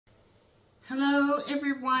Hello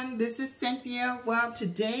everyone, this is Cynthia. Well,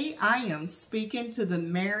 today I am speaking to the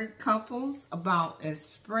married couples about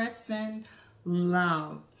expressing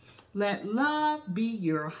love. Let love be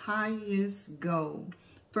your highest goal.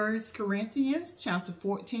 1 Corinthians chapter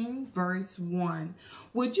 14, verse 1.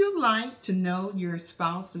 Would you like to know your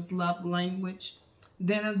spouse's love language?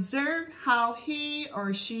 Then observe how he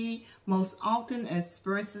or she most often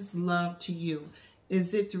expresses love to you.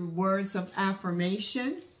 Is it through words of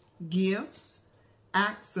affirmation, gifts,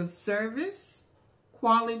 acts of service,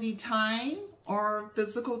 quality time, or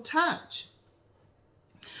physical touch?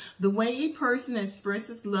 The way a person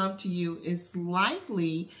expresses love to you is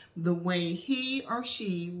likely the way he or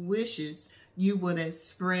she wishes you would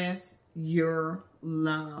express your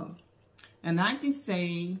love. And I can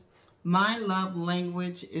say my love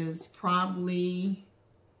language is probably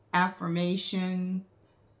affirmation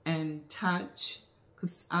and touch,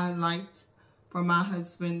 because I like for my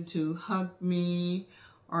husband to hug me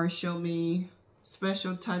or show me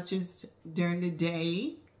special touches during the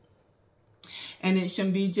day. And it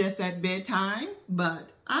shouldn't be just at bedtime,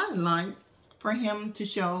 but I like for him to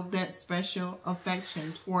show that special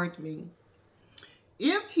affection toward me.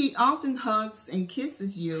 If he often hugs and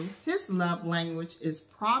kisses you, his love language is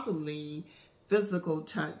probably physical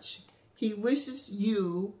touch. He wishes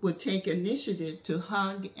you would take initiative to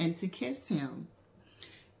hug and to kiss him.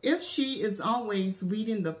 If she is always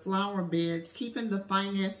weeding the flower beds, keeping the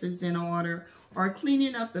finances in order, or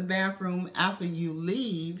cleaning up the bathroom after you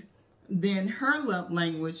leave, then her love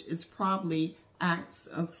language is probably acts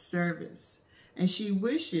of service. And she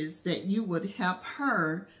wishes that you would help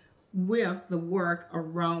her with the work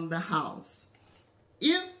around the house.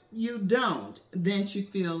 If you don't, then she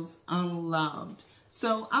feels unloved.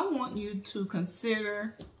 So I want you to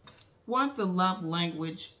consider what the love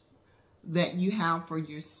language that you have for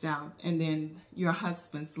yourself, and then your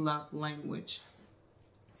husband's love language.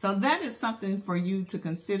 So that is something for you to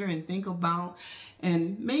consider and think about,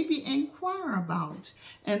 and maybe inquire about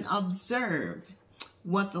and observe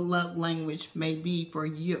what the love language may be for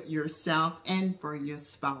you, yourself and for your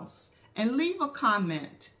spouse. And leave a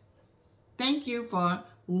comment. Thank you for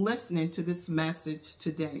listening to this message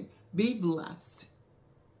today. Be blessed.